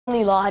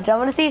Lodge. I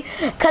want to see,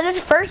 cause it's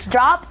first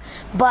drop,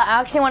 but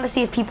I actually want to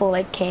see if people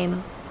like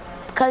came,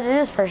 cause it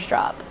is first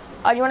drop.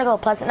 Oh, you want to go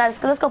Pleasant? No,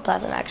 let's go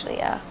Pleasant actually.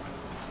 Yeah.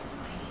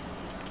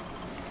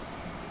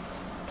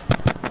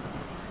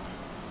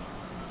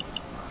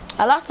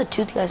 I lost a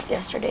tooth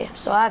yesterday,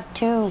 so I have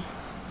two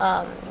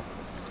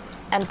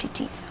empty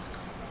teeth.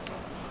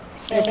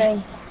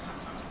 Same.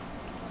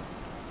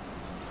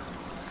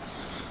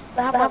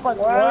 I have like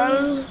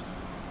one,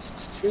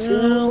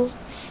 two.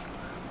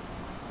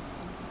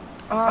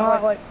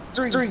 Like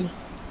three.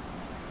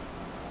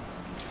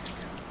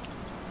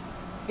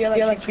 Yeah,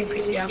 like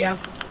three. Yeah.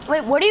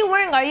 Wait, what are you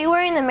wearing? Are you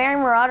wearing the Mary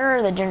Marauder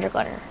or the Ginger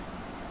Gunner?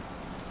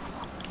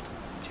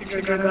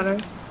 Ginger Gunner.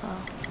 Oh.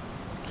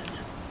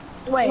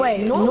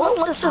 Wait, no one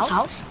wants this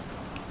house?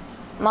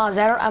 Maz,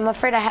 I'm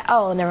afraid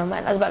oh, never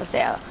mind. I was about to say,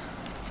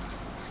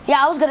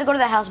 yeah, I was gonna go to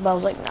the house, but I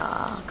was like,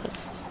 nah,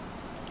 cause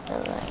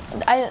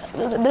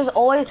there's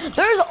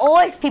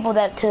always people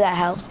to that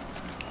house.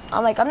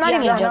 I'm like, I'm not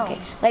even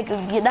joking. Like,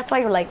 that's why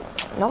you're like,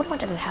 no one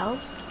went to the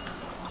house.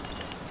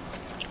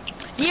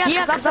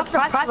 Yeah, cause I'm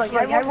surprised. Like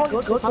everyone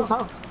goes to this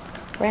house.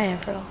 Ran,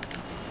 bro.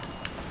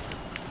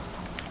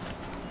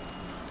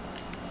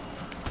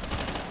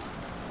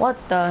 What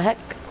the heck?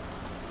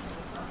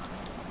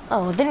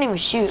 Oh, they didn't even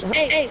shoot.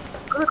 Hey,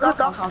 go to the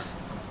doghouse.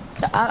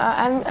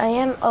 I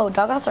am. Oh,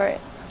 doghouse, alright.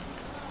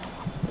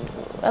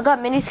 I got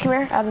minis. Come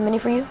here. I have a mini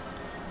for you.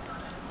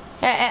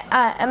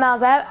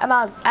 Miles,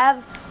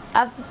 I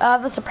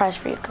have a surprise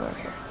for you. Come over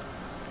here.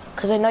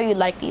 Cause I know you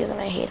like these and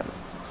I hate them.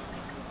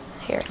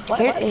 Here.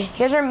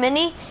 Here's your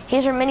mini.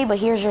 Here's your mini, but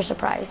here's your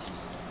surprise.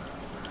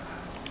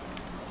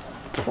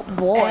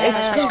 Boy,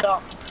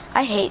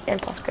 I hate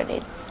impulse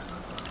grenades.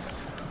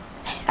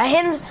 I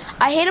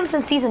hate them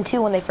since season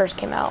 2 when they first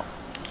came out.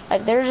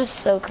 Like they're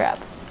just so crap.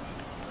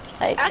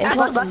 Like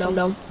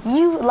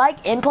you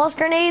like impulse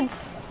grenades?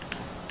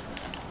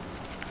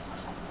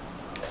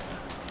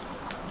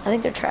 I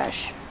think they're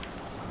trash.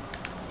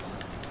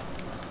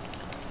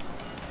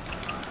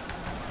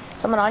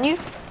 Someone on you?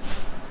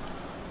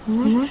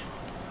 Mm-hmm.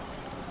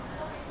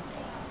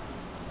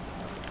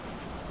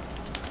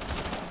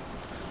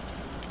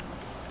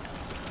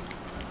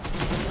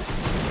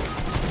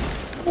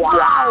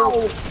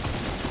 Wow!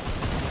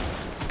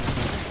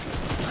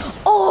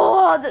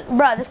 Oh,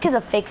 bro, this kid's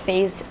a fake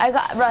face.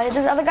 Bro,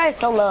 this other guy is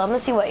so low. I'm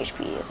gonna see what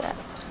HP he is at.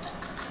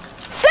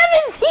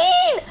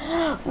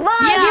 17!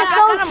 Miles, you're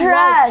so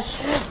trash.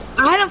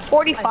 I had a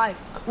 45.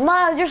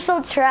 Miles, you're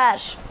so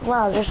trash.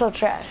 Miles, you're so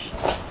trash.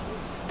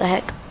 The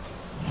heck?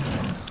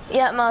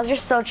 Yeah, Miles, you're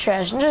so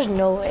trash. There's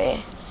no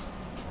way.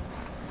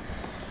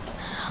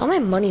 All my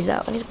money's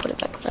out. I need to put it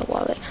back in my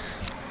wallet.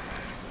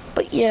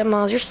 But yeah,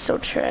 Miles, you're so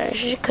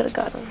trash. You could have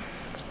gotten.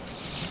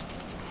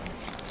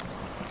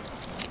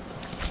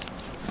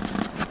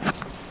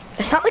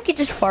 It's not like you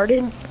just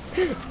farted.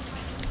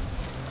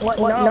 What?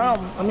 No.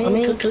 I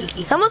mean,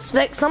 cookie.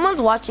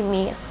 Someone's watching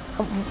me.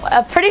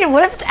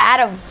 What if it's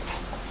Adam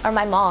or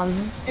my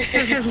mom?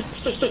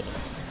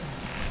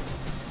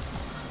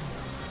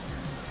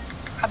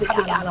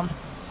 Probably Adam.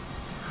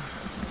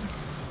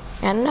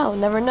 I don't know.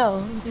 Never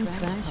know.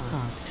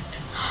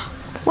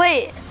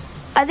 Wait.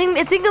 I think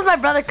it was my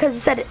brother because he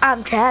said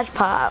I'm trash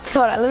pop. So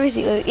hold on, let me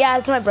see. Yeah,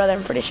 it's my brother.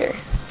 I'm pretty sure.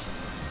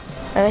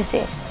 Let me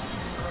see.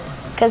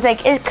 Cause I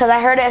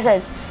heard it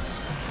said.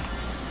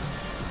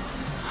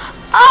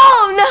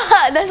 Oh no,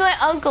 that's my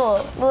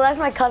uncle. Well, that's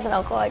my cousin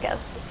uncle, I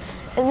guess.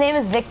 His name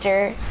is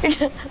Victor.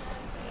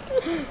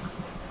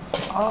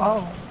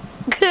 Oh.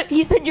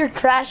 He said you're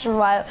trash for a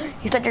while.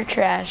 He said you're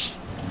trash.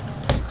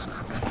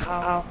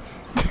 Oh.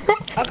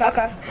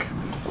 Okay.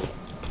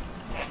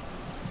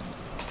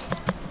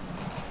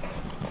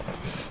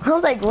 I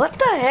was like, what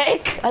the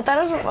heck? I thought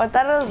it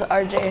was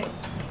RJ.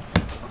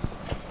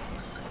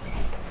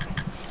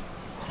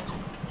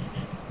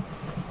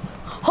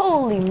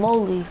 Holy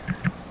moly.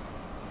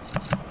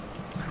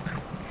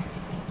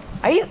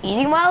 Are you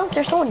eating, Miles?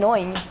 They're so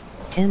annoying.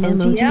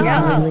 Emoji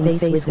smiling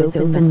face with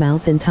open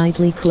mouth and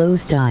tightly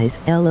closed eyes.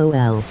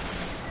 LOL.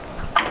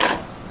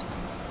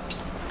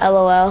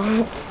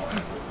 LOL.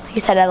 He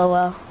said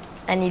LOL.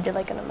 And you did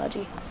like an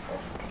emoji.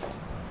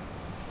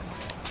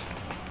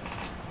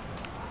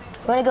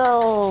 You wanna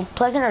go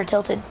Pleasant or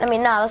Tilted? I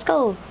mean, nah, let's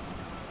go.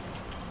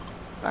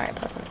 Alright,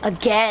 Pleasant.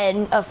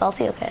 Again? Oh,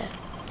 Salty? Okay.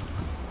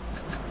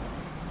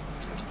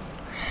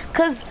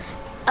 Cause,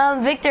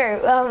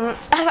 Victor,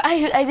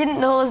 I didn't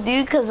know it was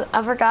dude cause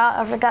I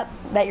forgot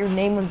that your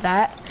name was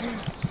that.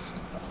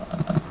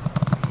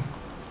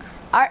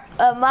 Alright,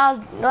 Miles,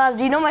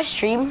 do you know my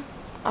stream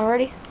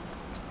already?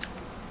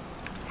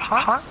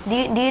 Huh? Do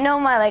you know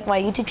my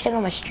YouTube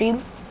channel, my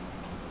stream?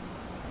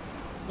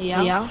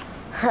 Yeah.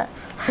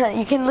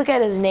 You can look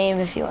at his name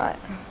if you want.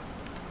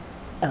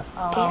 Oh.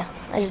 Yeah,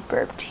 I just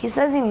burped. He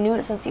says he knew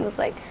it since he was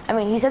like, I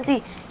mean, he said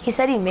he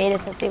made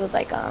it since he was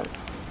like,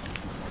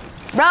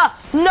 bruh,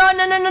 no.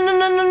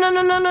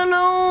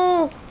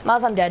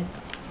 Miles, I'm dead.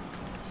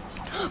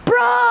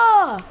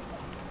 Bruh!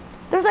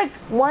 There's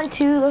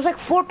like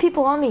 4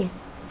 people on me.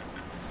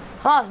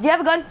 Miles, do you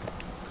have a gun?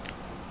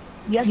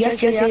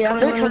 Yes.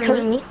 They're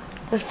killing me.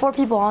 There's 4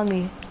 people on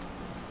me.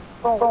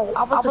 Bro,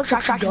 I'm about to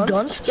track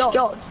guns.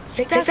 Yo,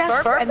 take that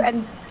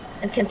Smurf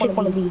and take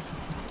one of these.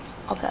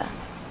 Okay.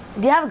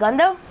 Do you have a gun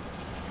though?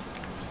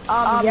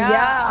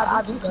 Yeah,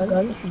 I do some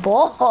guns.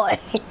 Boy.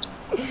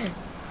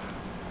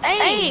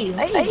 Hey,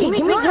 give me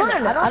a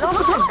gun. I don't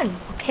have a gun.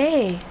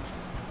 Okay.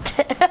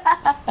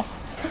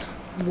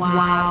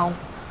 Wow.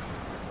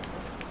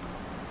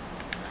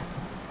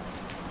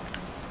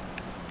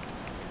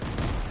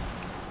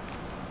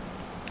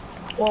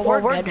 Well,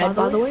 we're dead,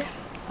 by the way.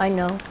 I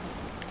know.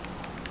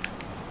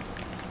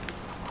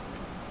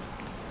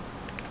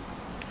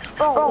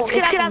 Bro, let's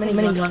get out the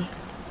minigun.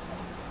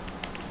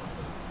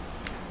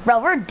 Bro,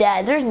 we're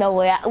dead. There's no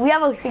way. We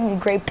have a freaking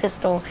great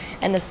pistol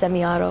and a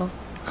semi-auto.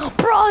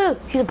 Bro,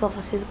 he's above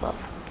us. He's above.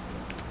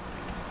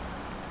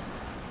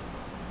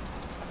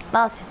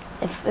 Mouse,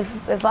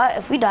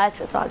 if we die,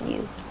 it's on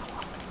you.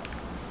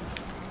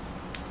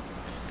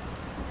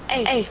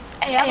 Hey,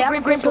 I have a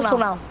green pistol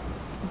now.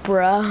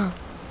 Bruh.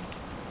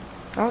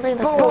 I don't think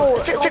that's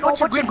Bro, take a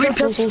bunch of green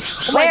pistols.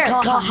 Oh my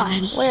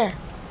God. Where?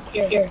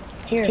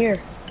 Here.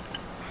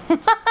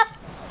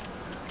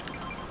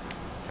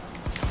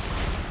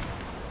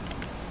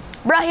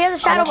 Bro, he has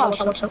a shadow bomb.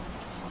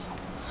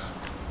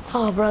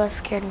 Oh, bro, that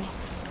scared me.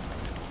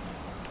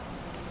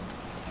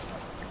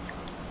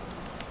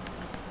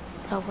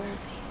 Bro, where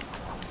is he?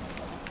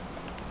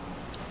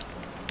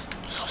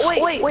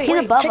 Wait, he's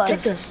above us. Take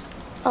this.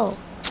 Oh,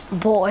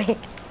 boy.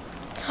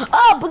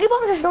 Oh, Boogie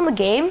Bombs are still in the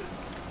game?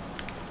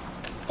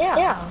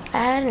 Yeah.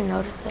 I didn't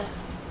notice it.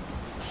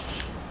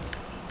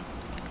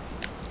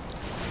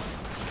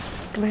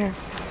 Come here.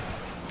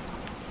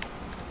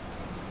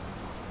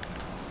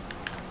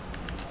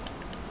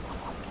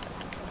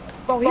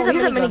 Bro, he's a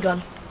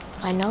minigun.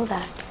 I know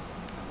that.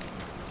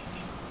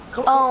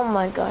 Oh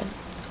my God.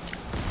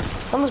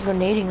 Someone's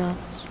grenading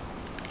us.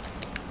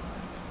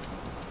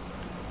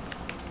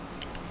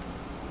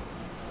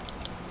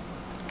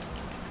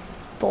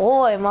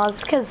 Boy, Miles,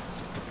 this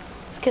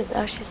kid's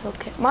actually so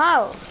good.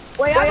 Miles!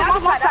 Wait, I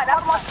have my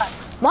side.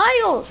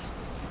 Miles!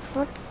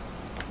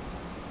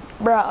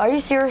 Bruh, are you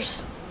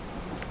serious?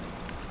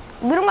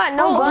 We don't got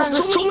no guns.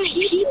 There's too many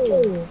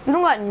people. We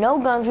don't got no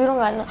guns. We don't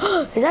got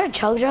no. Is that a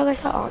chug jug I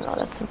saw? Oh no,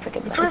 that's some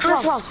freaking. Clear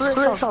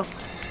this house.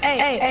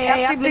 Hey, I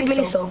have big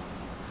minis though.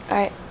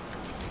 Alright.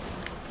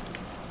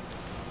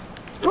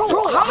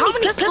 Bro, how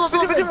many pistols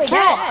are we gonna get?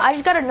 I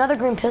just got another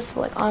green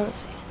pistol, like,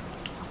 honestly.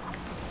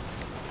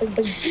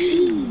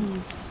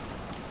 Jeez.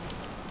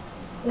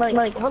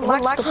 Like,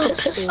 relax the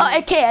pistols. Oh,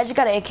 AK, I just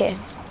got an AK.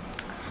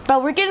 Bro,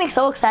 we're getting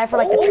so excited for,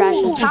 like, the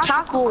trashes.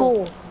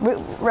 Tactical.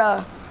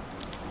 Bro.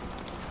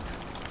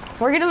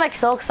 We're getting, like,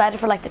 so excited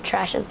for, like, the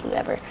trashes loot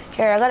ever.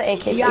 Here, I got an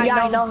AK. Yeah,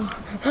 I know.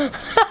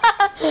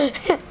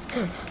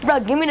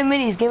 Bro, give me the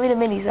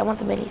minis. I want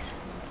the minis.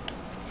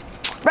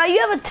 Bro, you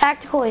have a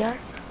tactical AR?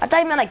 I thought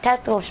you meant, like,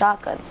 tactical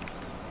shotgun.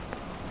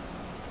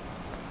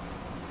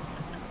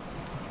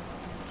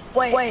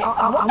 Wait,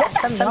 I want that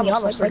 70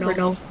 right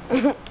now.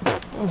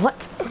 What?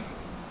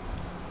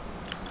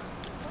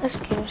 This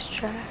game's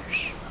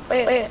trash.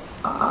 Wait,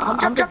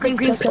 I'm dropping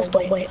green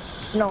pistol. Wait.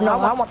 No,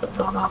 I want the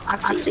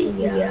actually,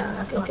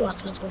 yeah, I want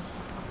pistol.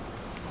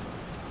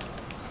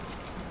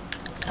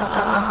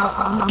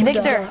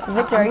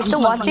 Victor, are you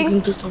still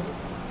watching?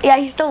 Yeah,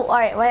 he's still,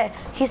 alright, wait,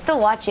 he's still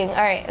watching.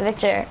 Alright,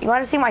 Victor, you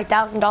want to see my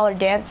 $1,000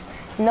 dance?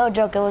 No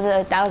joke, it was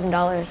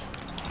 $1,000.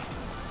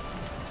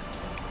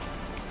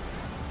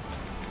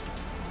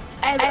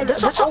 And this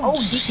is an OG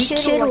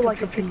kid or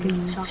like a big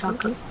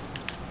shotgun?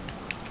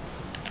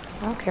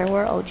 I don't care,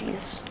 we're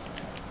OGs.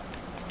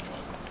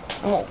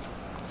 Oh.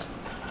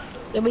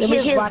 Yeah, but he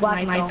is Black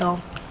Knight though.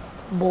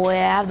 Boy, I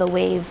have the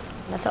wave.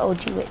 That's an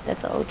OG wave,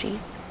 that's an OG.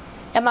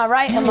 Am I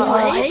right? Am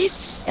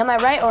I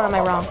right or am I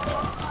wrong?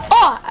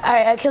 Oh!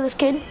 Alright, I killed this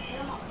kid.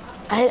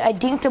 I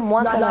dinked him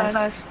once.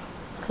 Nice.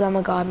 Because I'm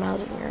a god,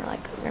 Miles, and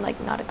you're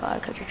like not a god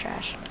because you're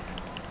trash.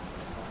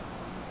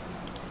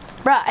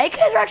 Bruh,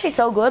 AKs are actually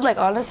so good, like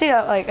honestly,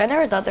 I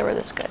never thought they were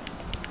this good.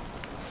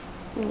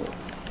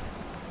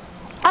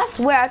 I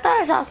swear, I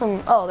thought I saw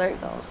some, oh, there you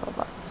go,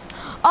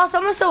 oh,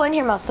 someone's still in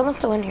here, Mouse, someone's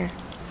still in here.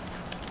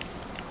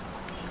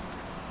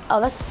 Oh,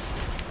 that's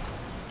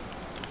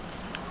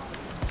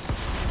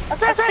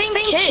that same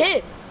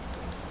kid.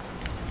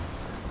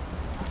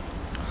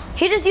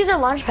 He just used our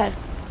launch pad.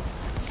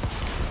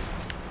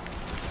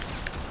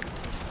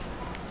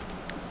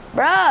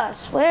 Bruh, I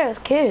swear, this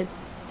kid.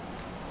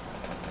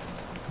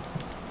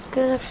 This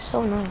kid is actually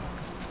so annoying.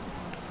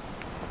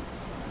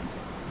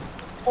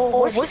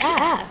 Oh, where's he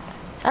at?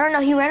 I don't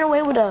know, he ran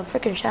away with a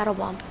freaking shadow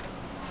bomb.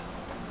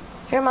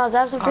 Here, Miles,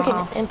 I have some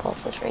freaking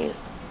impulses for you.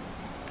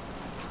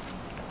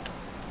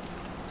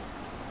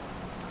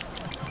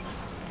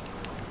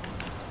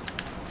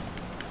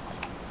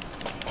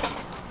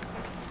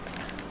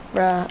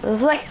 Bruh, this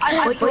is like...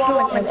 I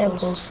want an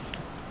impulse.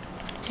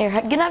 Here,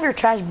 get out of your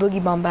trash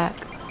boogie bomb back.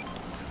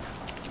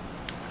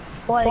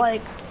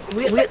 Like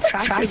we have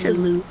trash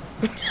loot.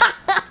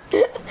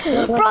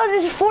 Bro,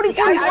 this is 40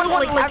 everyone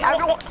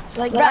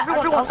Like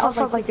everyone else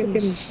sounds like they're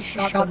getting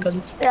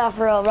shotguns. Yeah,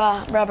 for real,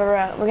 bruh.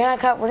 We're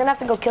gonna have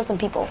to go kill some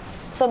people,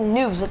 some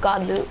noobs with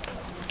God loot,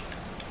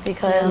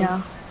 because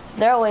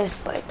they're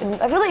always like.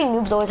 I feel like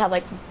noobs always have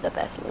like the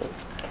best loot.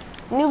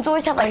 Noobs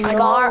always have like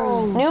Scar.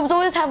 Noobs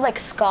always have like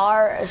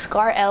Scar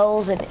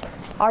Ls and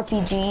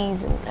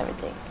RPGs and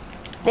everything.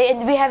 They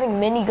be having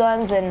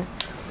miniguns and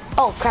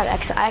oh crap! I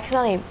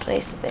accidentally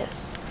placed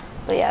this,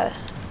 but yeah.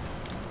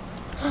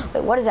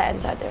 Wait, what is that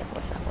inside there?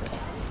 What's that?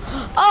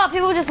 Oh,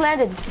 people just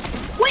landed.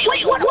 Wait,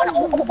 what?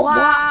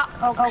 Wow.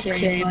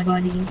 Okay,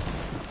 buddy.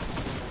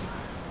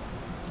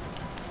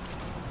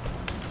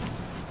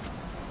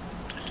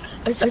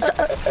 It's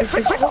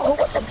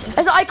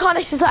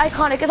iconic. It's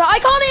iconic.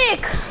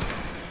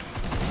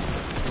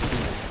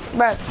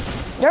 Bruh,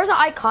 there's an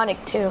iconic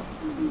too.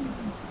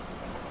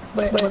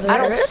 Wait, I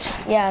don't.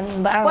 Yeah,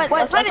 but I don't.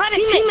 Wait, it's not a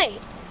teammate.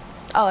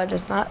 Oh, it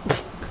is not.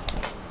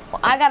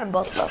 Well, I got them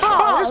both though.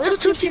 Oh, there's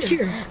two teams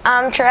here.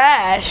 I'm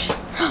trash.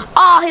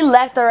 Oh, he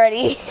left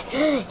already.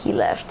 He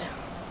left.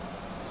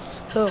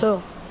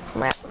 Who?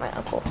 My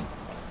uncle.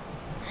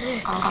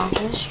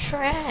 He's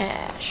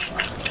trash.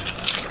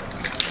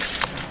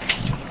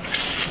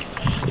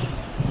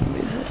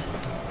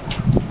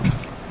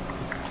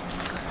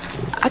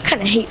 I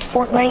kind of hate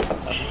Fortnite.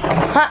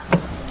 Huh?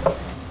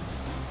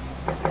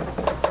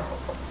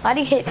 Why do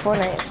you hate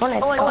Fortnite?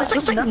 Fortnite's oh,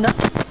 it's like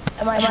nothing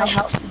at my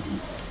house.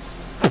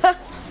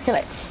 You're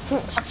like,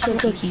 some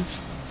cookies.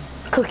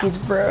 Cookies,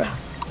 bro.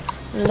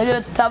 Look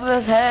at the top of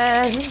his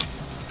head.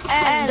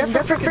 And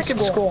they're for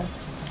freaking school.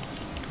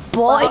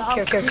 Boy. We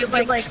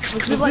have like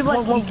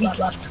 1 week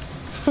left.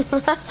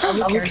 So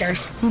who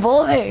cares?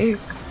 Boy.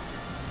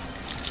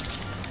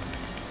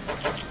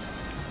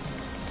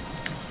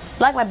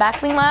 Like my back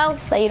bling,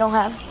 Miles, that you don't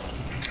have?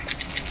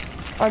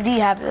 Or do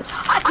you have this?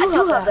 I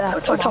do have that.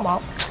 What are you talking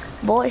about?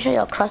 Boy, show you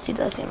how crusty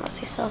does he mess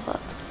himself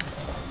up.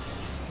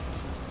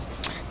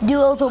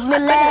 Duo to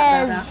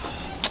Miles.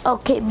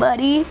 Okay,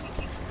 buddy.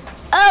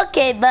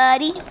 Okay,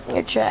 buddy.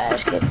 You're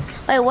trash, kid.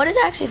 Wait, what is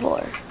it actually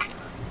for?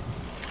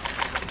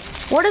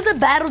 What are the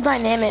battle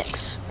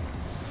dynamics?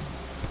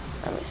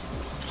 Let me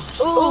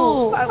see.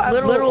 Ooh,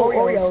 little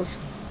Oreos.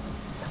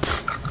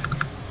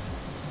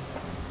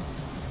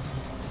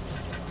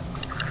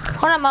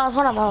 Hold on,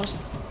 Miles.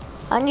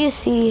 I need to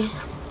see.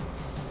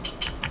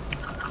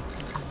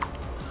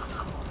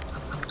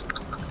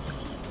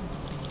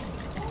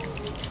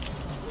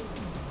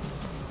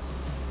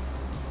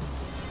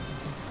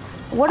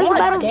 What is the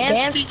battle?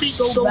 Dance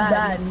so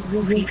bad.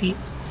 Repeat.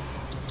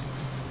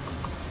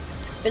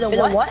 In a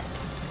what?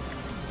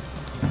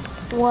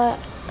 What?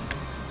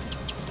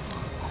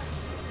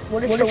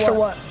 What is for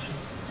what?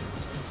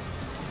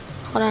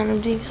 Hold on,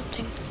 I'm doing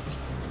something.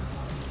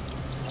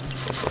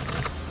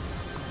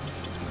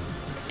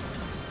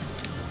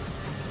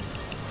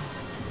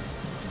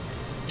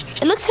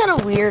 It looks kind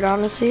of weird,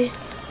 honestly.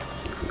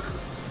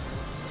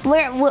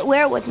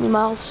 Wear it with me,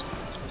 Miles.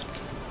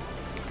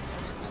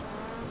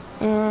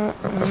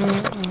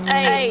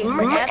 Hey,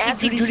 remember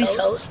Anthony Duty's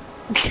host?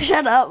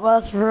 Shut up,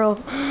 Miles, for real.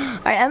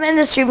 Alright, I'm in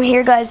the stream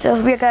here, guys. So I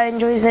hope you guys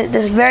enjoy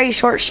this very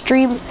short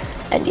stream.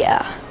 And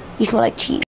yeah, you smell like cheese.